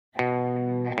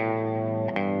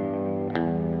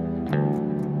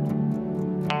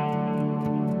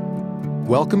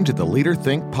Welcome to the Leader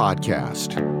Think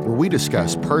podcast, where we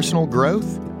discuss personal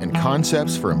growth and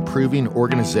concepts for improving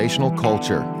organizational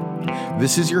culture.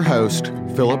 This is your host,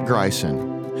 Philip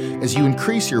Greisen. As you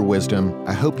increase your wisdom,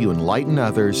 I hope you enlighten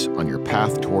others on your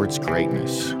path towards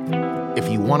greatness.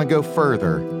 If you want to go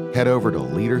further, head over to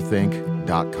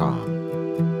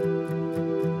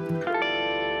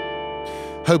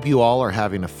leaderthink.com. Hope you all are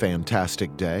having a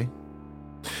fantastic day.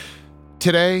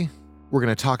 Today, we're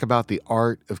going to talk about the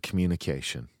art of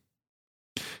communication.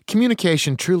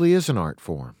 Communication truly is an art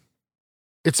form.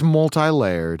 It's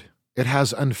multi-layered, it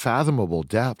has unfathomable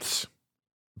depths,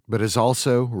 but is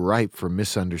also ripe for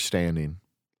misunderstanding.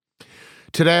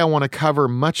 Today, I want to cover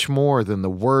much more than the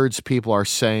words people are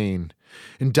saying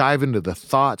and dive into the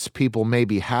thoughts people may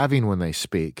be having when they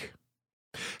speak,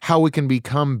 how we can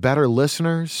become better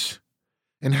listeners,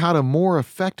 and how to more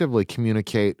effectively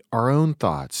communicate our own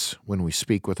thoughts when we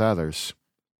speak with others.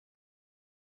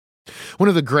 One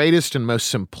of the greatest and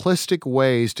most simplistic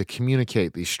ways to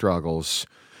communicate these struggles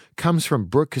comes from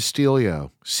Brooke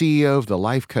Castillo, CEO of the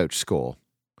Life Coach School.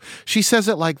 She says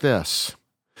it like this: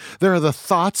 there are the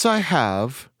thoughts I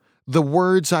have, the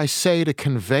words I say to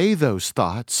convey those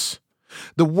thoughts,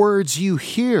 the words you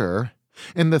hear,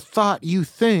 and the thought you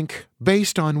think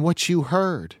based on what you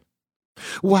heard.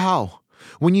 Wow!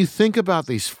 When you think about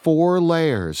these 4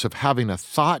 layers of having a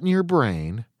thought in your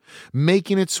brain,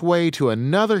 making its way to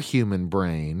another human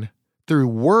brain through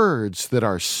words that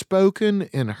are spoken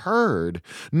and heard,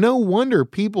 no wonder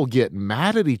people get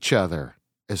mad at each other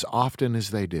as often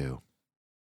as they do.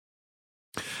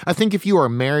 I think if you are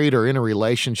married or in a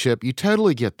relationship, you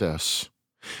totally get this.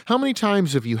 How many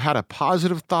times have you had a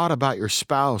positive thought about your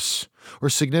spouse or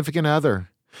significant other,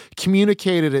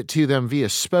 communicated it to them via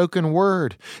spoken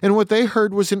word, and what they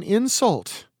heard was an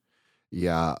insult?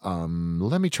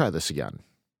 Let me try this again.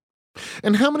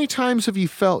 And how many times have you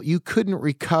felt you couldn't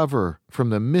recover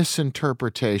from the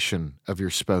misinterpretation of your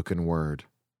spoken word?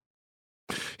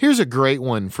 Here's a great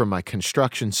one from my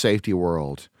construction safety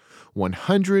world: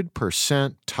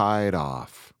 100% tied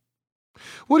off.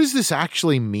 What does this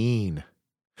actually mean?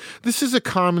 This is a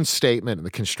common statement in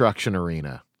the construction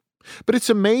arena. But it's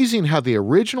amazing how the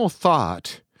original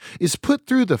thought is put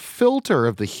through the filter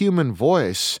of the human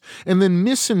voice and then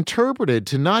misinterpreted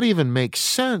to not even make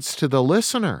sense to the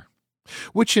listener,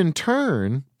 which in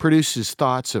turn produces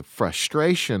thoughts of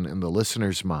frustration in the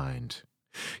listener's mind.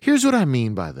 Here's what I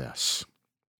mean by this.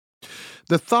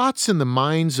 The thoughts in the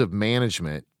minds of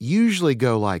management usually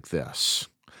go like this: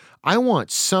 I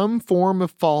want some form of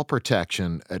fall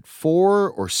protection at 4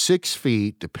 or 6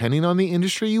 feet, depending on the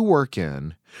industry you work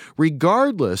in,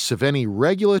 regardless of any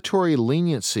regulatory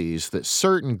leniencies that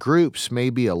certain groups may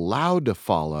be allowed to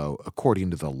follow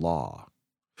according to the law.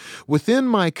 Within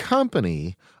my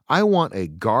company, I want a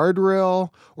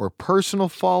guardrail or personal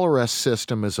fall arrest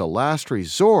system as a last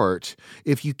resort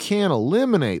if you can't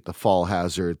eliminate the fall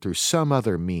hazard through some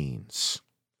other means.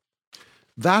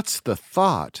 That's the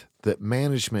thought that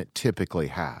management typically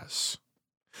has.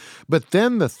 But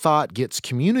then the thought gets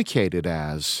communicated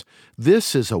as,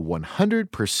 this is a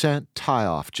 100%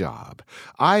 tie-off job,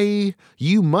 i.e.,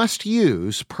 you must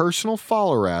use personal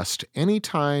fall arrest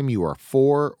anytime you are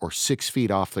 4 or 6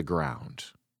 feet off the ground.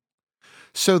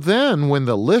 So then when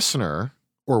the listener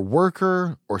or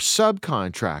worker or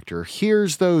subcontractor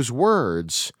hears those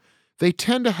words, they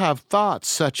tend to have thoughts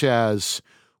such as,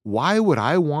 why would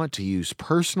I want to use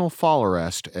personal fall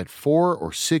arrest at 4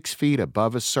 or 6 feet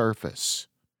above a surface?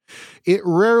 It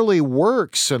rarely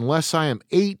works unless I am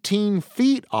 18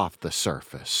 feet off the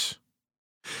surface.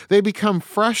 They become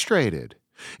frustrated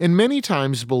and many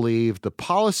times believe the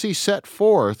policy set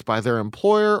forth by their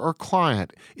employer or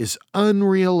client is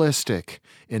unrealistic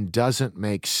and doesn't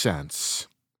make sense.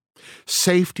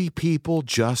 Safety people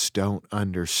just don't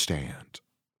understand.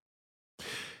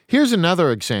 Here's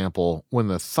another example when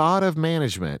the thought of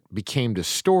management became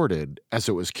distorted as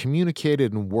it was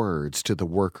communicated in words to the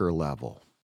worker level.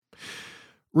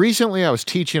 Recently, I was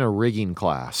teaching a rigging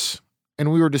class,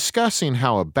 and we were discussing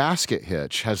how a basket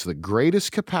hitch has the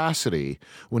greatest capacity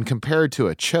when compared to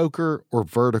a choker or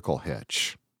vertical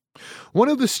hitch. One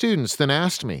of the students then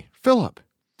asked me, Philip,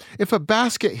 if a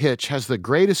basket hitch has the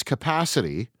greatest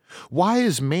capacity, why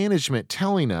is management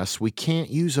telling us we can't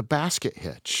use a basket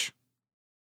hitch?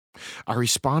 I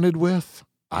responded with,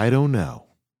 I don't know,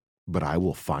 but I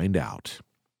will find out.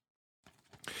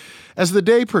 As the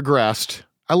day progressed,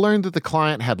 I learned that the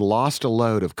client had lost a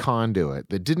load of conduit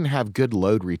that didn't have good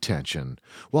load retention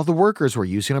while the workers were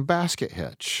using a basket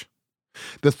hitch.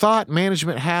 The thought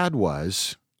management had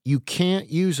was, You can't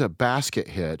use a basket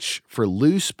hitch for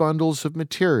loose bundles of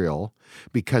material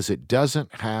because it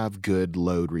doesn't have good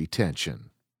load retention.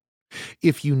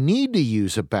 If you need to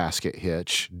use a basket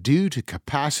hitch due to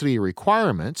capacity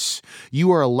requirements,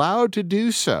 you are allowed to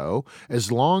do so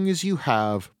as long as you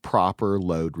have proper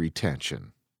load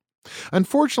retention.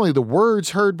 Unfortunately, the words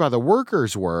heard by the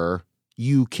workers were,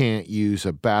 "You can't use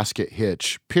a basket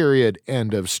hitch, period,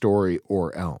 end of story,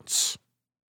 or else."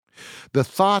 The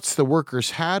thoughts the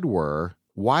workers had were,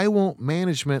 "Why won't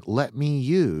management let me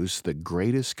use the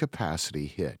greatest capacity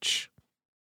hitch?"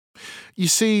 You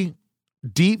see,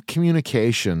 deep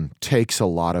communication takes a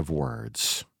lot of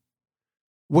words.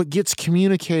 What gets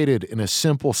communicated in a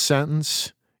simple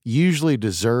sentence usually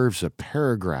deserves a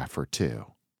paragraph or two.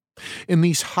 In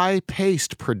these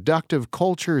high-paced, productive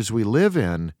cultures we live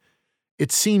in,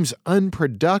 it seems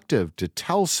unproductive to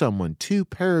tell someone 2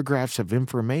 paragraphs of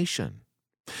information.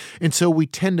 And so we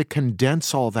tend to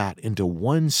condense all that into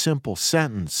one simple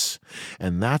sentence,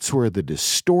 and that's where the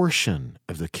distortion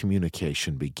of the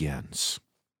communication begins.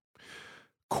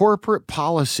 Corporate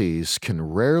policies can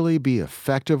rarely be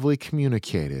effectively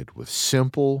communicated with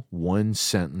simple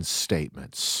one-sentence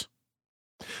statements.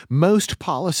 Most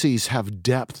policies have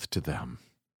depth to them.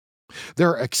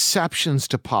 There are exceptions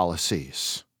to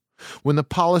policies. When the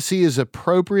policy is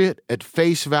appropriate at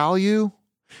face value,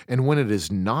 and when it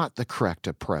is not the correct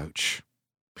approach.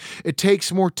 It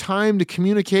takes more time to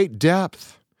communicate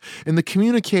depth, and the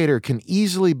communicator can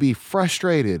easily be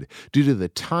frustrated due to the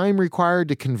time required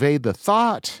to convey the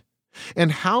thought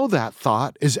and how that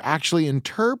thought is actually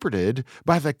interpreted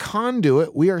by the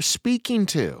conduit we are speaking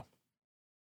to.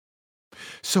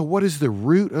 So what is the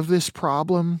root of this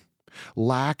problem?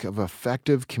 Lack of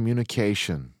effective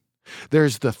communication.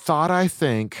 There's the thought I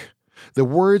think, the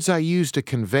words I use to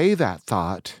convey that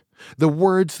thought, the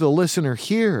words the listener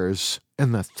hears,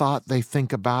 and the thought they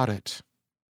think about it.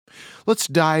 Let's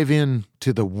dive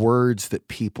into the words that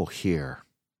people hear.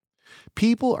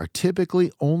 People are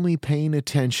typically only paying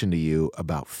attention to you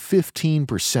about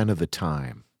 15% of the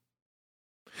time.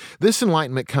 This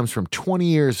enlightenment comes from 20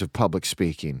 years of public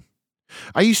speaking.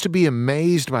 I used to be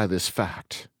amazed by this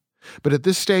fact, but at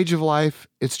this stage of life,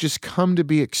 it's just come to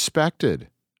be expected.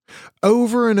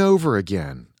 Over and over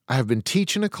again, I have been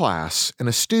teaching a class and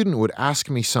a student would ask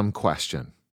me some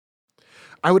question.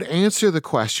 I would answer the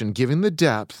question giving the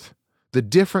depth, the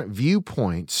different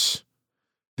viewpoints,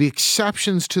 the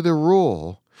exceptions to the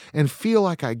rule, and feel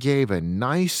like I gave a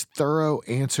nice, thorough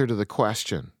answer to the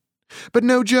question. But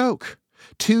no joke,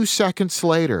 2 seconds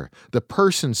later, the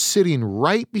person sitting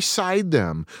right beside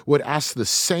them would ask the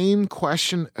same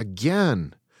question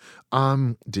again.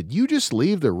 Did you just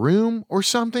leave the room or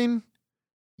something?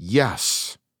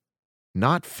 Yes.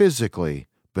 Not physically,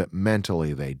 but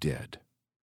mentally they did.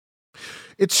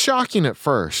 It's shocking at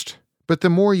first, but the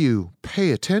more you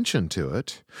pay attention to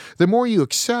it, the more you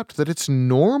accept that it's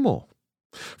normal.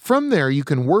 From there, you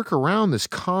can work around this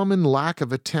common lack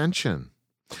of attention.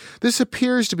 This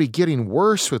appears to be getting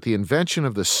worse with the invention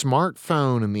of the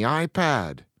smartphone and the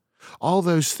iPad, all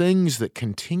those things that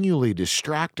continually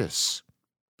distract us.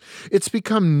 It's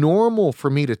become normal for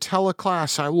me to tell a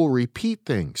class I will repeat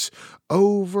things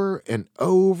over and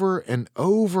over and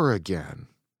over again.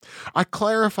 I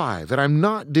clarify that I'm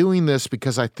not doing this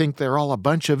because I think they're all a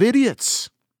bunch of idiots.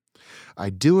 I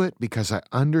do it because I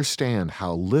understand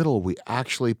how little we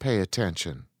actually pay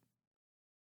attention.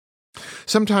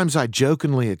 Sometimes I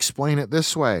jokingly explain it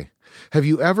this way. Have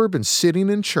you ever been sitting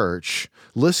in church,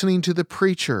 listening to the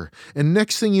preacher, and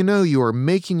next thing you know, you are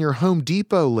making your Home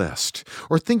Depot list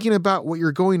or thinking about what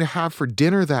you're going to have for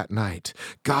dinner that night?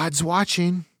 God's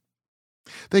watching.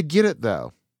 They get it,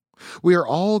 though. We are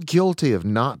all guilty of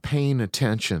not paying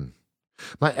attention.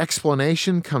 My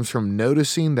explanation comes from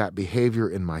noticing that behavior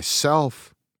in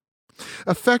myself.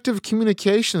 Effective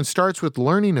communication starts with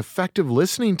learning effective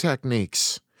listening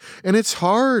techniques. And it's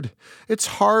hard.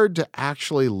 It's hard to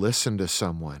actually listen to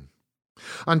someone.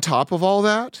 On top of all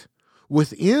that,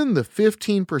 within the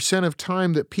 15% of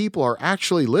time that people are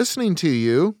actually listening to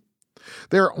you,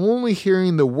 they're only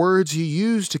hearing the words you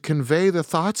use to convey the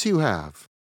thoughts you have.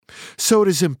 So it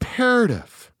is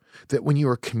imperative that when you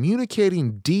are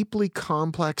communicating deeply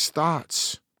complex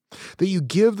thoughts, that you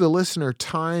give the listener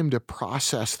time to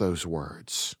process those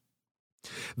words.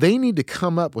 They need to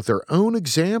come up with their own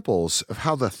examples of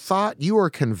how the thought you are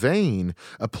conveying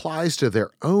applies to their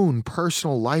own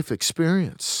personal life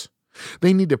experience.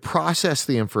 They need to process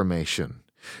the information.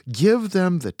 Give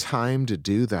them the time to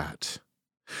do that.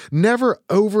 Never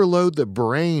overload the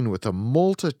brain with a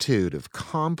multitude of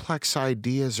complex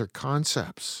ideas or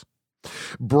concepts.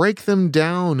 Break them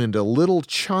down into little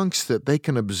chunks that they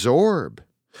can absorb.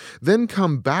 Then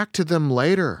come back to them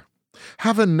later.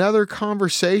 Have another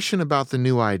conversation about the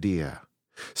new idea.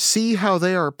 See how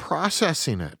they are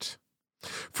processing it.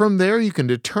 From there, you can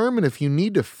determine if you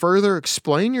need to further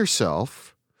explain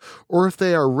yourself or if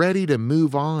they are ready to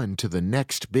move on to the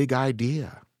next big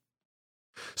idea.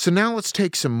 So now let's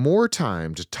take some more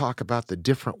time to talk about the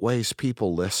different ways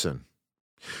people listen.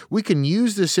 We can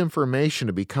use this information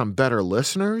to become better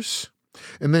listeners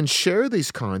and then share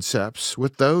these concepts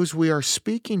with those we are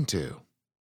speaking to.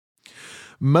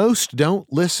 Most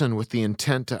don't listen with the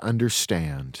intent to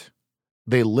understand.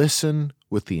 They listen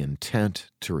with the intent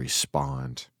to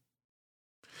respond.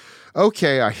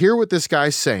 Okay, I hear what this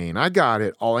guy's saying. I got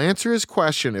it. I'll answer his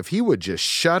question if he would just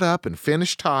shut up and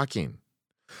finish talking.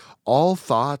 All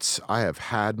thoughts I have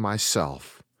had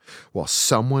myself while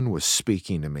someone was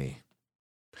speaking to me.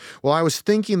 While I was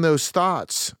thinking those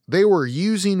thoughts, they were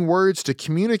using words to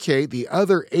communicate the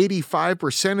other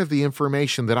 85% of the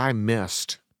information that I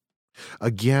missed.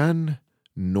 Again,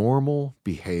 normal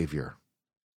behavior.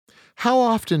 How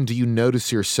often do you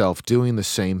notice yourself doing the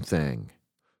same thing,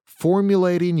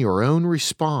 formulating your own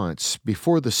response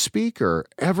before the speaker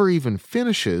ever even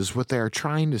finishes what they are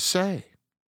trying to say?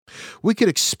 We could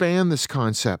expand this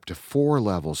concept to 4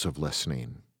 levels of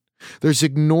listening. There's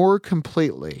ignore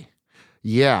completely.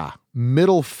 Yeah,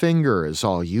 middle finger is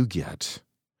all you get.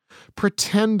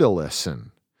 Pretend to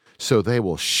listen, so they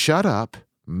will shut up,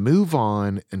 move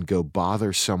on, and go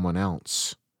bother someone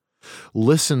else.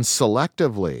 Listen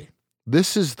selectively.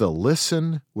 This is the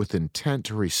listen with intent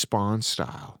to respond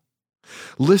style.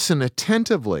 Listen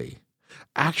attentively,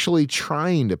 actually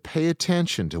trying to pay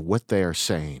attention to what they are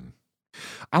saying.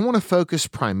 I want to focus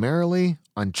primarily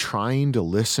on trying to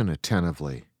listen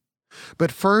attentively.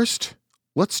 But first,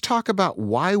 let's talk about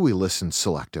why we listen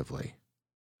selectively.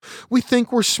 We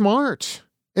think we're smart,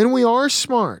 and we are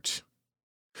smart.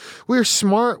 We are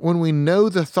smart when we know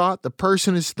the thought the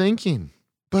person is thinking.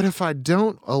 But if I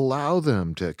don't allow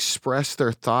them to express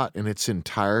their thought in its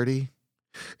entirety,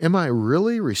 am I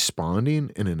really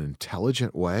responding in an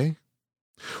intelligent way?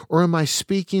 Or am I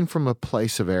speaking from a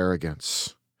place of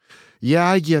arrogance? Yeah,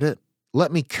 I get it.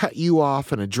 Let me cut you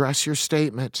off and address your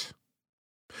statement.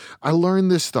 I learned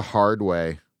this the hard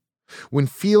way. When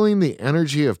feeling the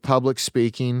energy of public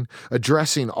speaking,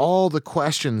 addressing all the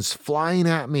questions flying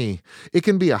at me, it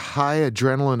can be a high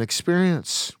adrenaline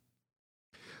experience.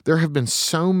 There have been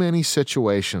so many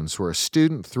situations where a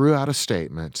student threw out a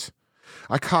statement.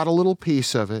 I caught a little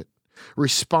piece of it,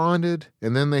 responded,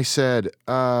 and then they said,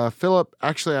 Philip,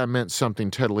 actually I meant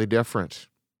something totally different.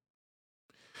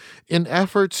 In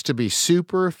efforts to be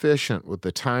super efficient with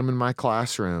the time in my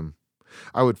classroom,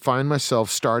 I would find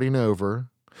myself starting over,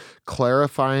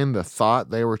 clarifying the thought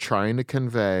they were trying to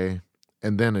convey,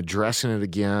 and then addressing it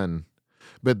again.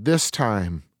 But this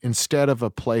time, instead of a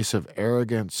place of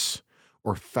arrogance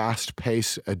or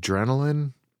fast-paced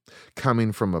adrenaline,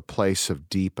 coming from a place of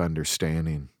deep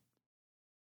understanding.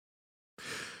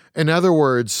 In other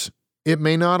words, it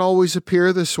may not always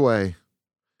appear this way,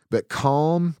 but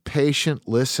calm, patient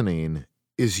listening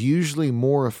is usually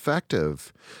more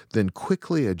effective than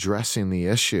quickly addressing the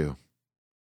issue,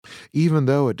 even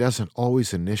though it doesn't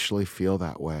always initially feel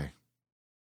that way.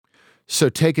 So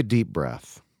take a deep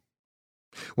breath.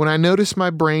 When I notice my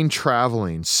brain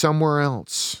traveling somewhere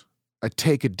else, I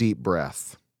take a deep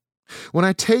breath. When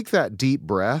I take that deep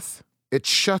breath, it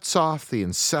shuts off the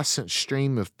incessant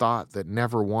stream of thought that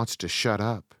never wants to shut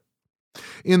up.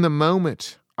 In the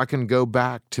moment, I can go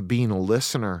back to being a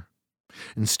listener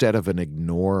instead of an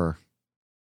ignorer.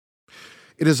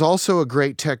 It is also a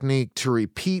great technique to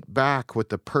repeat back what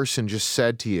the person just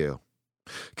said to you.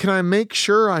 Can I make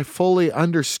sure I fully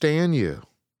understand you?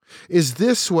 Is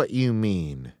this what you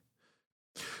mean?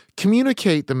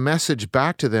 Communicate the message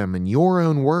back to them in your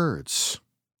own words.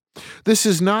 This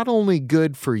is not only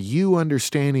good for you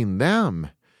understanding them.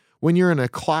 When you're in a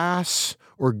class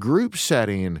or group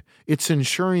setting, it's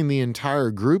ensuring the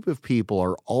entire group of people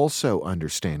are also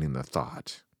understanding the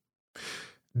thought.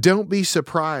 Don't be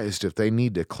surprised if they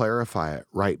need to clarify it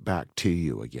right back to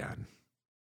you again.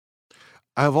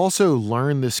 I've also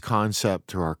learned this concept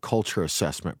through our culture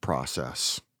assessment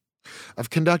process. I've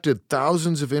conducted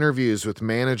thousands of interviews with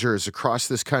managers across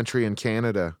this country and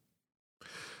Canada.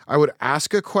 I would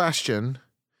ask a question,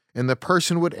 and the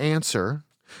person would answer,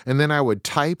 and then I would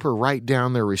type or write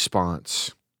down their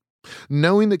response.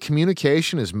 Knowing that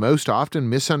communication is most often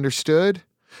misunderstood,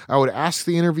 I would ask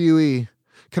the interviewee,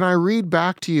 can I read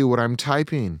back to you what I'm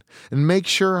typing and make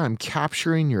sure I'm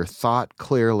capturing your thought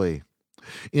clearly?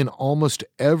 In almost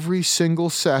every single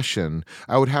session,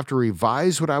 I would have to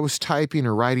revise what I was typing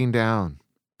or writing down.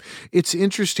 It's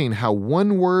interesting how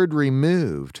one word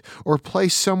removed or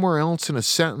placed somewhere else in a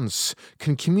sentence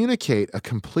can communicate a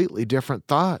completely different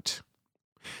thought.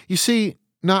 You see,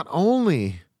 not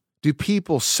only do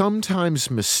people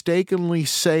sometimes mistakenly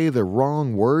say the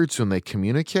wrong words when they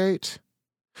communicate,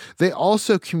 they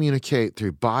also communicate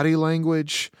through body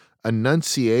language,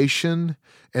 enunciation,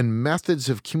 and methods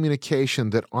of communication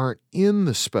that aren't in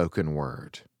the spoken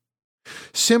word.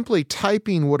 Simply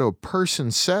typing what a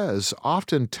person says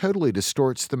often totally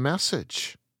distorts the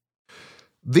message.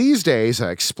 These days, I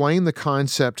explain the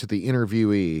concept to the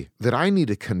interviewee that I need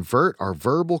to convert our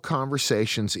verbal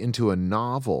conversations into a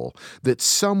novel that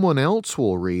someone else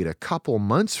will read a couple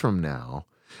months from now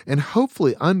and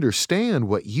hopefully understand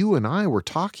what you and I were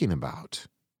talking about.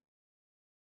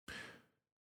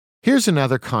 Here's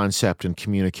another concept in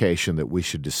communication that we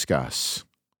should discuss: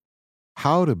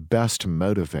 how to best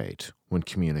motivate when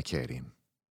communicating.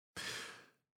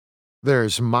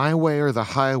 There's my way or the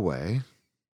highway.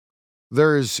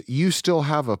 There's you still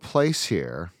have a place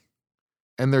here.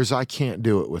 And there's I can't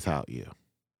do it without you.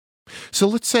 So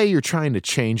let's say you're trying to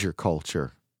change your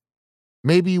culture.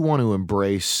 Maybe you want to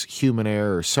embrace human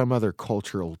error or some other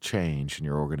cultural change in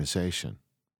your organization.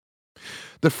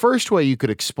 The first way you could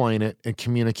explain it and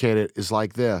communicate it is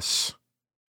like this: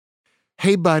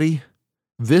 hey, buddy,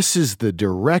 this is the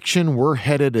direction we're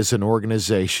headed as an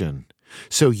organization,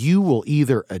 so you will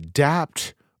either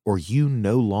adapt or you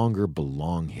no longer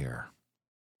belong here.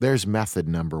 There's method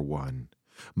number one: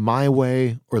 my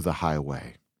way or the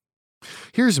highway.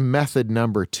 Here's method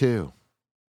number two.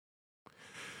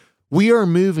 We are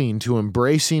moving to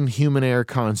embracing human error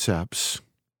concepts,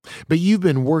 but you've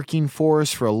been working for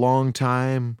us for a long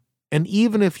time, and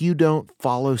even if you don't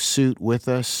follow suit with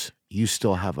us, you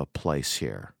still have a place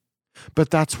here.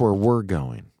 But that's where we're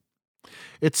going.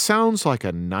 It sounds like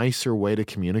a nicer way to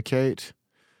communicate,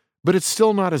 but it's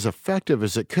still not as effective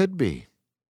as it could be.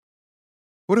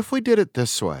 What if we did it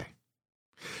this way?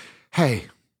 Hey,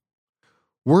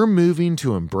 we're moving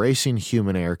to embracing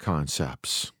human error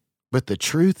concepts, but the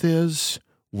truth is,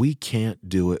 we can't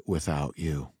do it without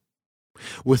you.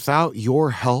 Without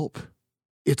your help,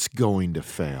 it's going to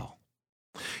fail.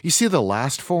 You see, the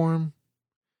last form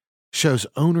shows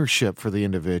ownership for the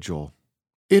individual.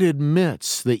 It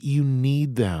admits that you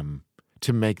need them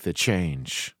to make the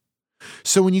change.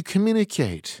 So when you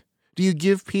communicate, do you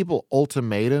give people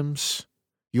ultimatums,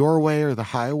 your way or the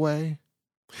highway?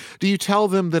 Do you tell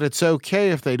them that it's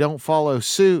okay if they don't follow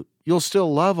suit, you'll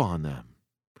still love on them?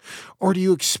 Or do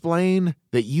you explain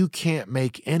that you can't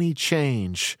make any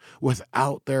change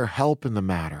without their help in the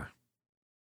matter?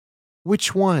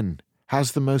 Which one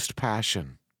has the most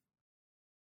passion?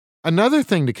 Another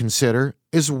thing to consider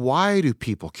is, why do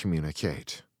people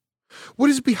communicate? What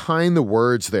is behind the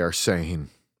words they are saying?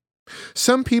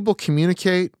 Some people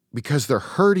communicate because they're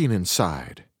hurting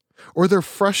inside, or they're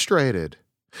frustrated,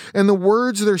 and the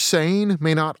words they're saying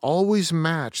may not always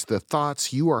match the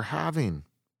thoughts you are having.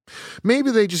 Maybe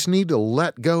they just need to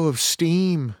let go of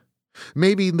steam.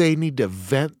 Maybe they need to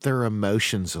vent their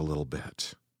emotions a little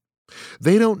bit.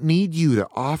 They don't need you to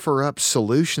offer up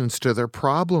solutions to their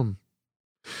problem.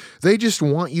 They just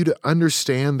want you to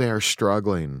understand they are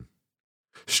struggling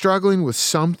with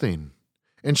something,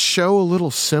 and show a little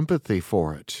sympathy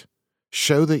for it.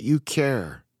 Show that you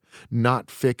care, not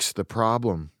fix the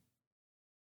problem.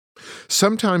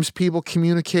 Sometimes people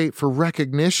communicate for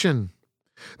recognition.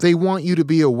 They want you to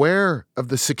be aware of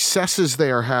the successes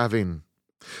they are having,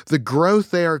 the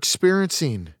growth they are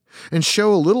experiencing, and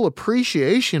show a little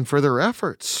appreciation for their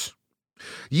efforts.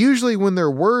 Usually when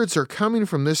their words are coming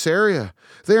from this area,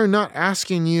 they are not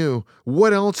asking you,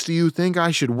 what else do you think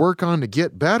I should work on to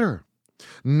get better?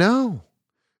 No,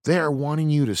 they are wanting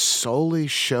you to solely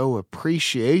show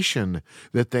appreciation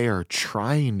that they are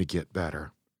trying to get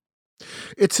better.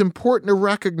 It's important to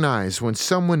recognize when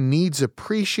someone needs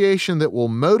appreciation that will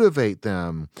motivate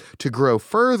them to grow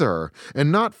further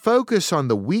and not focus on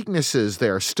the weaknesses they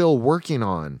are still working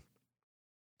on.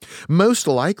 Most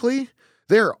likely,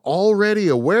 they're already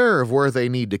aware of where they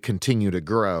need to continue to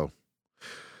grow.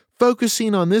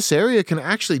 Focusing on this area can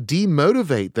actually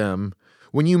demotivate them,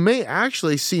 when you may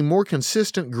actually see more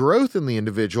consistent growth in the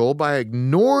individual by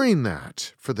ignoring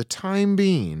that for the time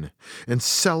being and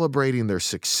celebrating their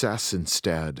success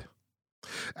instead.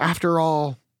 After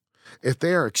all, if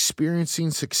they are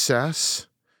experiencing success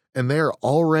and they are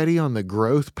already on the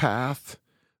growth path,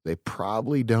 they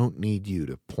probably don't need you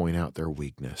to point out their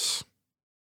weakness.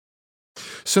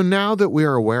 So now that we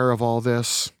are aware of all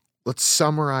this, let's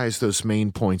summarize those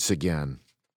main points again.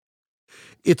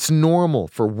 It's normal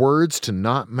for words to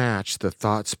not match the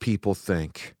thoughts people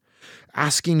think.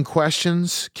 Asking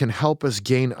questions can help us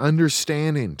gain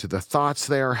understanding to the thoughts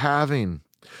they are having,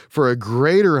 for a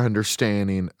greater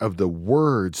understanding of the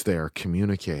words they are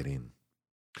communicating.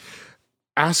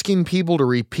 Asking people to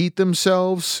repeat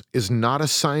themselves is not a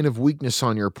sign of weakness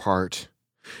on your part.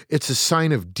 It's a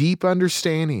sign of deep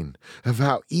understanding of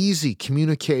how easy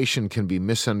communication can be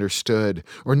misunderstood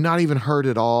or not even heard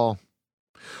at all.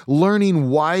 Learning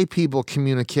why people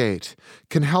communicate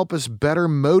can help us better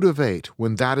motivate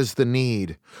when that is the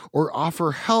need, or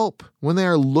offer help when they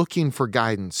are looking for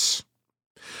guidance.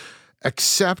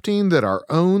 Accepting that our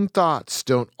own thoughts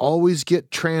don't always get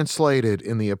translated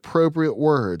in the appropriate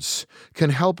words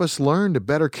can help us learn to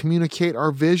better communicate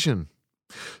our vision.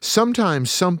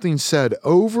 Sometimes something said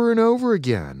over and over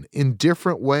again in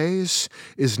different ways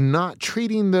is not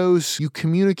treating those you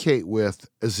communicate with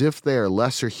as if they are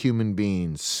lesser human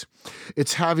beings.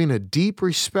 It's having a deep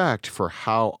respect for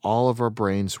how all of our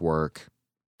brains work.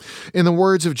 In the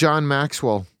words of John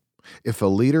Maxwell, if a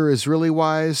leader is really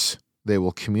wise, they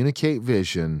will communicate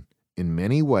vision in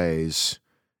many ways,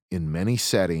 in many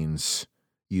settings,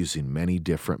 using many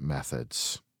different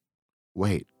methods.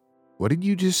 Wait, what did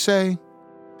you just say?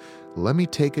 Let me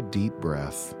take a deep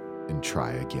breath and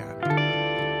try again.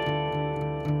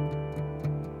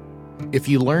 If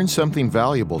you learned something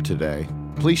valuable today,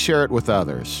 please share it with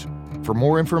others. For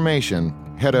more information,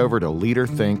 head over to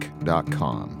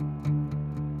leaderthink.com.